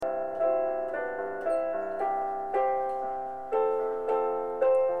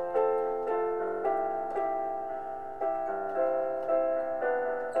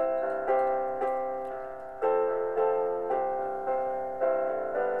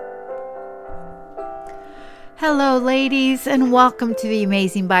Hello, ladies, and welcome to the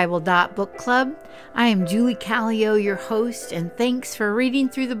Amazing Bible Book Club. I am Julie Callio, your host, and thanks for reading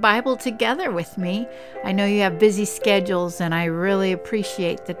through the Bible together with me. I know you have busy schedules, and I really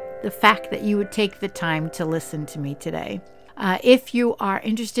appreciate the fact that you would take the time to listen to me today. If you are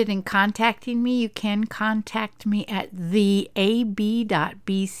interested in contacting me, you can contact me at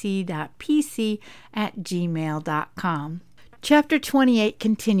theab.bc.pc@gmail.com. Chapter 28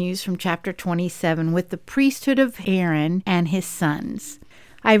 continues from chapter 27 with the priesthood of Aaron and his sons.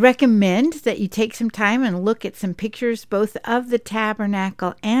 I recommend that you take some time and look at some pictures both of the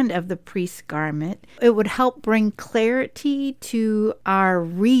tabernacle and of the priest's garment. It would help bring clarity to our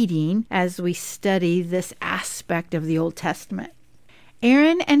reading as we study this aspect of the Old Testament.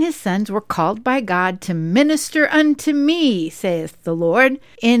 Aaron and his sons were called by God to minister unto me, saith the Lord,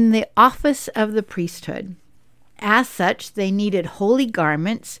 in the office of the priesthood. As such, they needed holy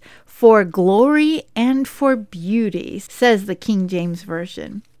garments for glory and for beauty, says the King James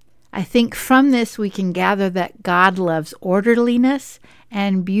Version. I think from this we can gather that God loves orderliness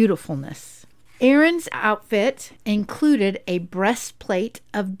and beautifulness. Aaron's outfit included a breastplate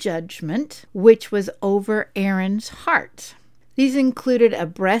of judgment, which was over Aaron's heart. These included a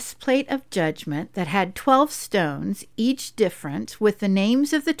breastplate of judgment that had 12 stones, each different, with the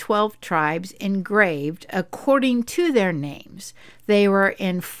names of the 12 tribes engraved according to their names. They were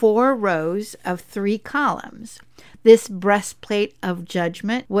in 4 rows of 3 columns. This breastplate of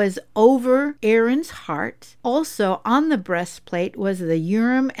judgment was over Aaron's heart. Also on the breastplate was the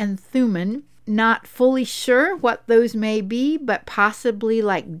Urim and Thummim. Not fully sure what those may be, but possibly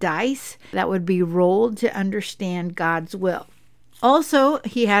like dice that would be rolled to understand God's will. Also,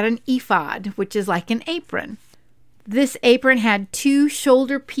 he had an ephod, which is like an apron. This apron had 2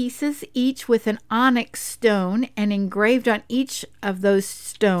 shoulder pieces, each with an onyx stone, and engraved on each of those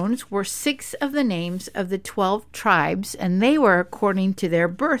stones were 6 of the names of the 12 tribes, and they were according to their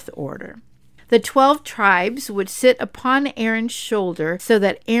birth order. The 12 tribes would sit upon Aaron's shoulder so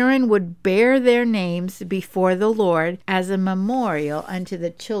that Aaron would bear their names before the Lord as a memorial unto the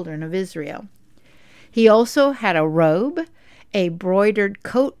children of Israel. He also had a robe, a broidered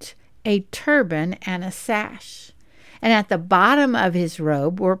coat, a turban, and a sash. And at the bottom of his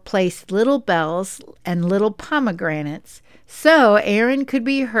robe were placed little bells and little pomegranates, so Aaron could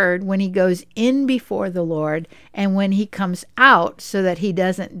be heard when he goes in before the Lord and when he comes out so that he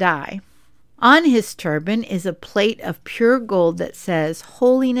doesn't die. On his turban is a plate of pure gold that says,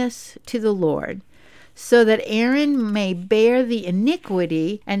 Holiness to the Lord, so that Aaron may bear the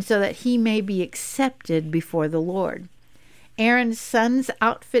iniquity and so that he may be accepted before the Lord. Aaron's sons'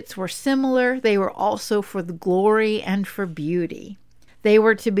 outfits were similar. They were also for the glory and for beauty.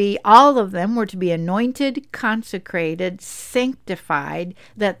 All of them were to be anointed, consecrated, sanctified,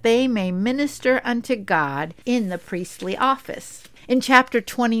 that they may minister unto God in the priestly office. In chapter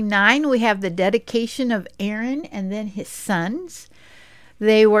 29, we have the dedication of Aaron and then his sons.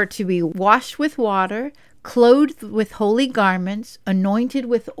 They were to be washed with water, clothed with holy garments, anointed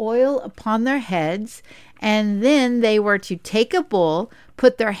with oil upon their heads, and then they were to take a bull,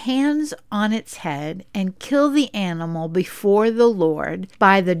 put their hands on its head, and kill the animal before the Lord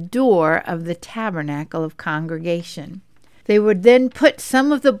by the door of the tabernacle of congregation. They would then put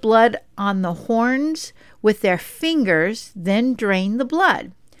some of the blood on the horns with their fingers, then drain the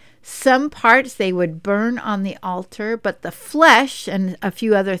blood. Some parts they would burn on the altar, but the flesh and a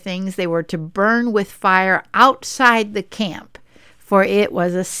few other things they were to burn with fire outside the camp, for it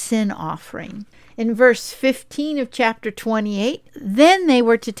was a sin offering. In verse 15 of chapter 28, then they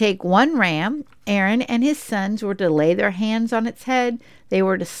were to take 1 ram. Aaron and his sons were to lay their hands on its head. They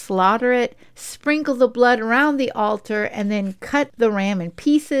were to slaughter it, sprinkle the blood around the altar, and then cut the ram in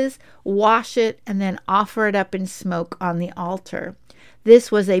pieces, wash it, and then offer it up in smoke on the altar.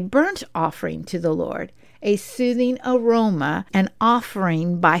 This was a burnt offering to the Lord, a soothing aroma, an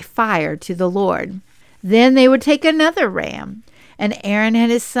offering by fire to the Lord. Then they would take another ram, and Aaron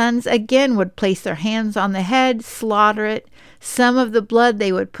and his sons again would place their hands on the head, slaughter it. Some of the blood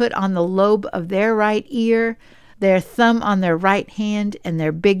they would put on the lobe of their right ear, their thumb on their right hand, and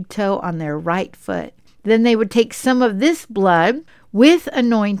their big toe on their right foot. Then they would take some of this blood with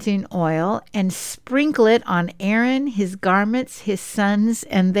anointing oil and sprinkle it on Aaron, his garments, his sons,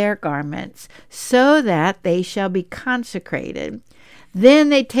 and their garments, so that they shall be consecrated. Then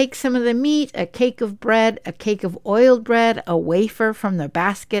they take some of the meat, a cake of bread, a cake of oiled bread, a wafer from the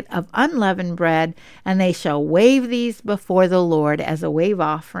basket of unleavened bread, and they shall wave these before the Lord as a wave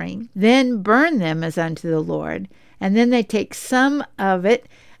offering. Then burn them as unto the Lord. And then they take some of it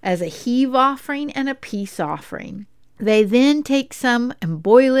as a heave offering and a peace offering. They then take some and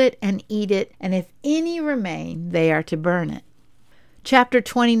boil it and eat it, and if any remain, they are to burn it. Chapter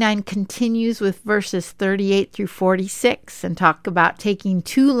 29 continues with verses 38 through 46 and talk about taking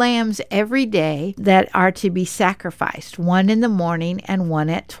 2 lambs every day that are to be sacrificed, one in the morning and one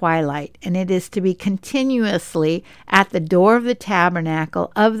at twilight. And it is to be continuously at the door of the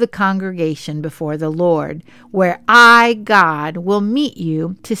tabernacle of the congregation before the Lord, where I, God, will meet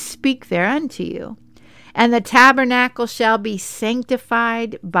you to speak there unto you. And the tabernacle shall be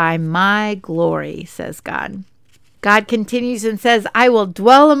sanctified by my glory, says God. God continues and says, I will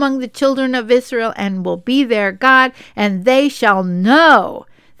dwell among the children of Israel and will be their God, and they shall know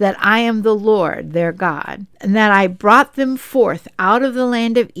that I am the Lord their God, and that I brought them forth out of the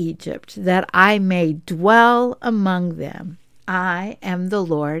land of Egypt, that I may dwell among them. I am the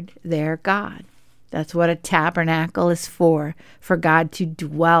Lord their God. That's what a tabernacle is for God to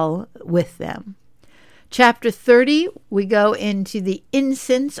dwell with them. Chapter 30, we go into the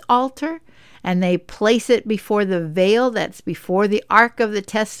incense altar, and they place it before the veil that's before the ark of the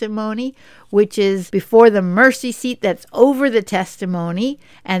testimony, which is before the mercy seat that's over the testimony,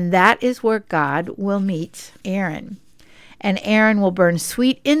 and that is where God will meet Aaron. And Aaron will burn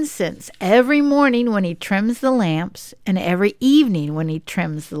sweet incense every morning when he trims the lamps, and every evening when he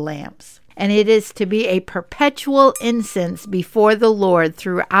trims the lamps. And it is to be a perpetual incense before the Lord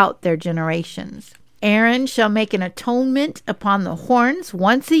throughout their generations. Aaron shall make an atonement upon the horns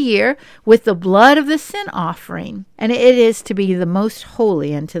once a year with the blood of the sin offering, and it is to be the most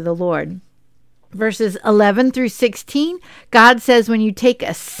holy unto the Lord. Verses 11 through 16, God says when you take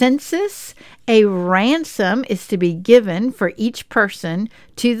a census, a ransom is to be given for each person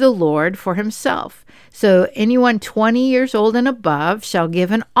to the Lord for himself. So anyone 20 years old and above shall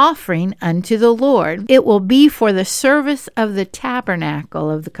give an offering unto the Lord. It will be for the service of the tabernacle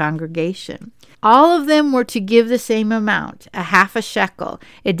of the congregation. All of them were to give the same amount, a half a shekel.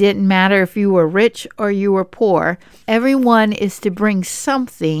 It didn't matter if you were rich or you were poor. Everyone is to bring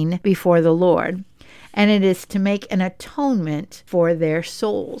something before the Lord, and it is to make an atonement for their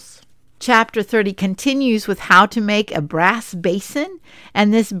souls. Chapter 30 continues with how to make a brass basin,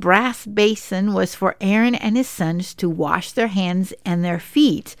 and this brass basin was for Aaron and his sons to wash their hands and their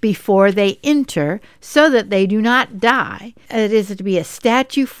feet before they enter, so that they do not die. It is to be a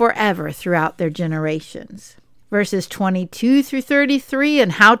statue forever throughout their generations. Verses 22 through 33,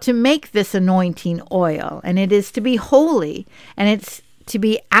 and how to make this anointing oil, and it is to be holy, and it's to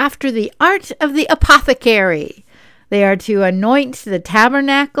be after the art of the apothecary. They are to anoint the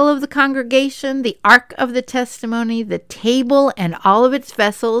tabernacle of the congregation, the ark of the testimony, the table and all of its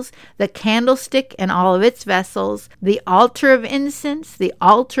vessels, the candlestick and all of its vessels, the altar of incense, the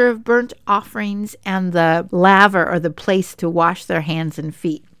altar of burnt offerings, and the laver, or the place to wash their hands and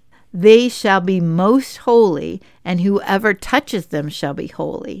feet. They shall be most holy, and whoever touches them shall be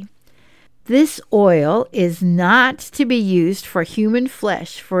holy. This oil is not to be used for human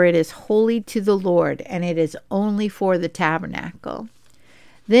flesh, for it is holy to the Lord, and it is only for the tabernacle.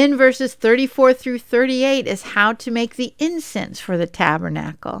 Then verses 34 through 38 is how to make the incense for the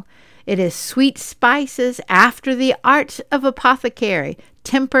tabernacle. It is sweet spices after the art of apothecary,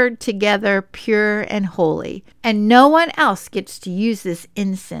 tempered together, pure and holy. And no one else gets to use this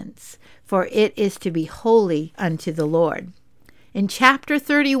incense, for it is to be holy unto the Lord. In chapter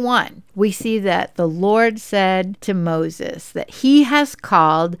 31, we see that the Lord said to Moses that he has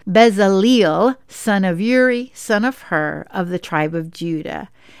called Bezaleel, son of Uri, son of Hur, of the tribe of Judah,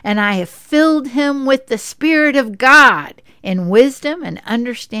 and I have filled him with the Spirit of God, in wisdom and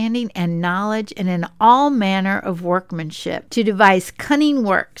understanding and knowledge, and in all manner of workmanship, to devise cunning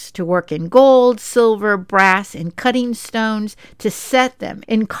works, to work in gold, silver, brass, in cutting stones, to set them,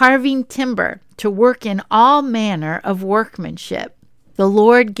 in carving timber, to work in all manner of workmanship. The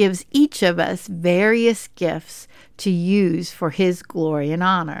Lord gives each of us various gifts to use for his glory and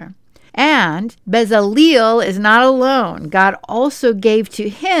honor. And Bezaleel is not alone. God also gave to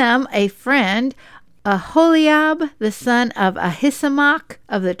him a friend, Aholiab, the son of Ahisamach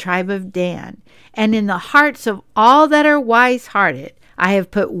of the tribe of Dan. And in the hearts of all that are wise-hearted, I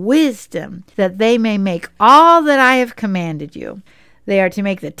have put wisdom, that they may make all that I have commanded you. They are to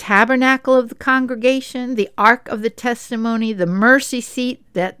make the tabernacle of the congregation, the ark of the testimony, the mercy seat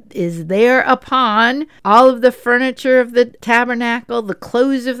that is thereupon, all of the furniture of the tabernacle, the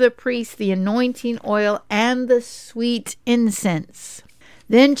clothes of the priest, the anointing oil, and the sweet incense.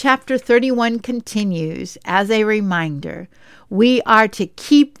 Then chapter 31 continues as a reminder. We are to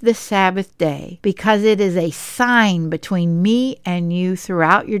keep the Sabbath day because it is a sign between me and you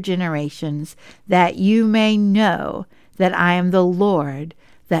throughout your generations, that you may know that I am the Lord,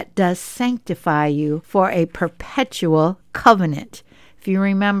 that does sanctify you for a perpetual covenant. If you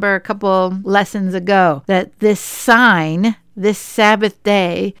remember a couple lessons ago, that this sign, this Sabbath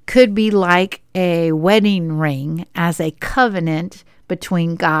day, could be like a wedding ring as a covenant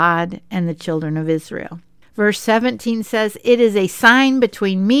between God and the children of Israel. Verse 17 says, "It is a sign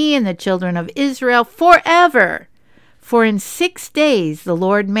between me and the children of Israel forever. For in 6 days the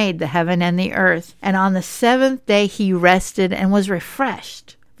Lord made the heaven and the earth, and on the seventh day he rested and was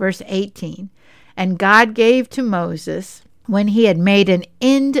refreshed." Verse 18, "And God gave to Moses, when he had made an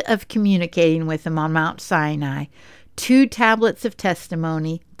end of communicating with him on Mount Sinai, 2 tablets of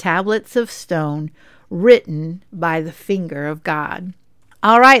testimony, tablets of stone, written by the finger of God."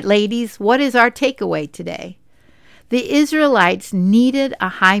 All right, ladies, what is our takeaway today? The Israelites needed a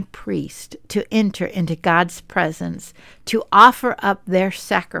high priest to enter into God's presence to offer up their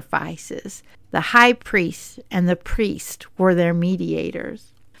sacrifices. The high priest and the priest were their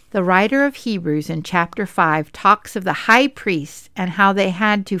mediators. The writer of Hebrews in chapter 5 talks of the high priest and how they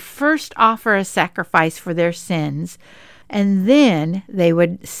had to first offer a sacrifice for their sins, and then they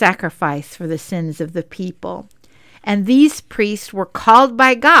would sacrifice for the sins of the people. And these priests were called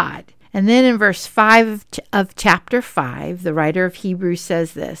by God. And then in verse 5 of chapter 5, the writer of Hebrews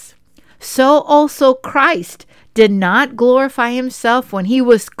says this, "So also Christ did not glorify himself when he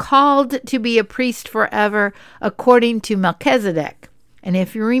was called to be a priest forever according to Melchizedek." And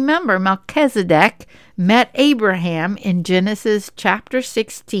if you remember, Melchizedek met Abraham in Genesis chapter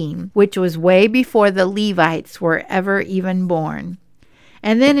 16, which was way before the Levites were ever even born.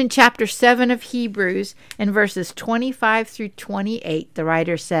 And then in chapter 7 of Hebrews, in verses 25 through 28, the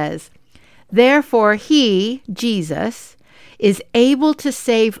writer says, "Therefore he, Jesus, is able to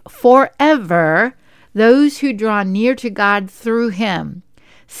save forever those who draw near to God through him,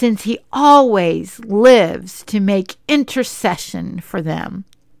 since he always lives to make intercession for them."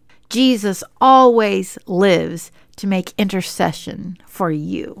 Jesus always lives to make intercession for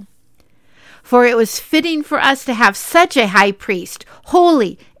you. "For it was fitting for us to have such a high priest,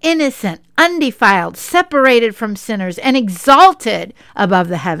 holy, innocent, undefiled, separated from sinners, and exalted above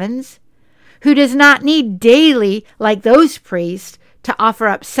the heavens, who does not need daily, like those priests, to offer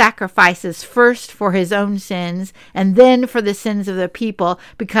up sacrifices first for his own sins and then for the sins of the people,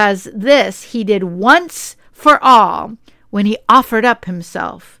 because this he did once for all when he offered up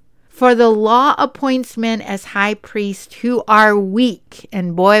himself. For the law appoints men as high priests who are weak,"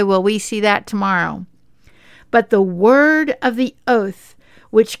 and boy, will we see that tomorrow. "But the word of the oath,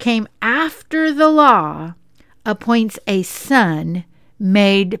 which came after the law, appoints a son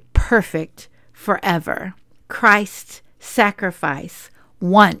made perfect forever." Christ's sacrifice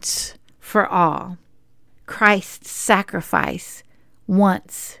once for all. Christ's sacrifice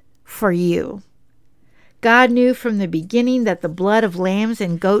once for you. God knew from the beginning that the blood of lambs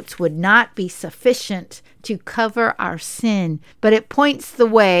and goats would not be sufficient to cover our sin, but it points the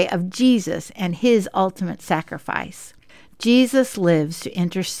way of Jesus and his ultimate sacrifice. Jesus lives to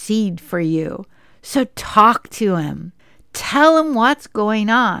intercede for you, so talk to him. Tell him what's going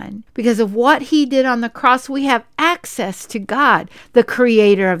on. Because of what he did on the cross, we have access to God, the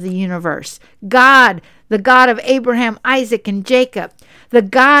creator of the universe. God, the God of Abraham, Isaac, and Jacob. The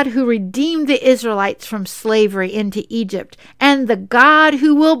God who redeemed the Israelites from slavery into Egypt. And the God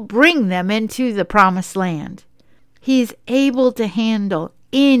who will bring them into the promised land. He's able to handle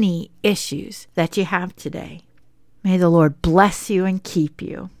any issues that you have today. May the Lord bless you and keep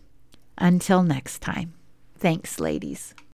you. Until next time. Thanks, ladies.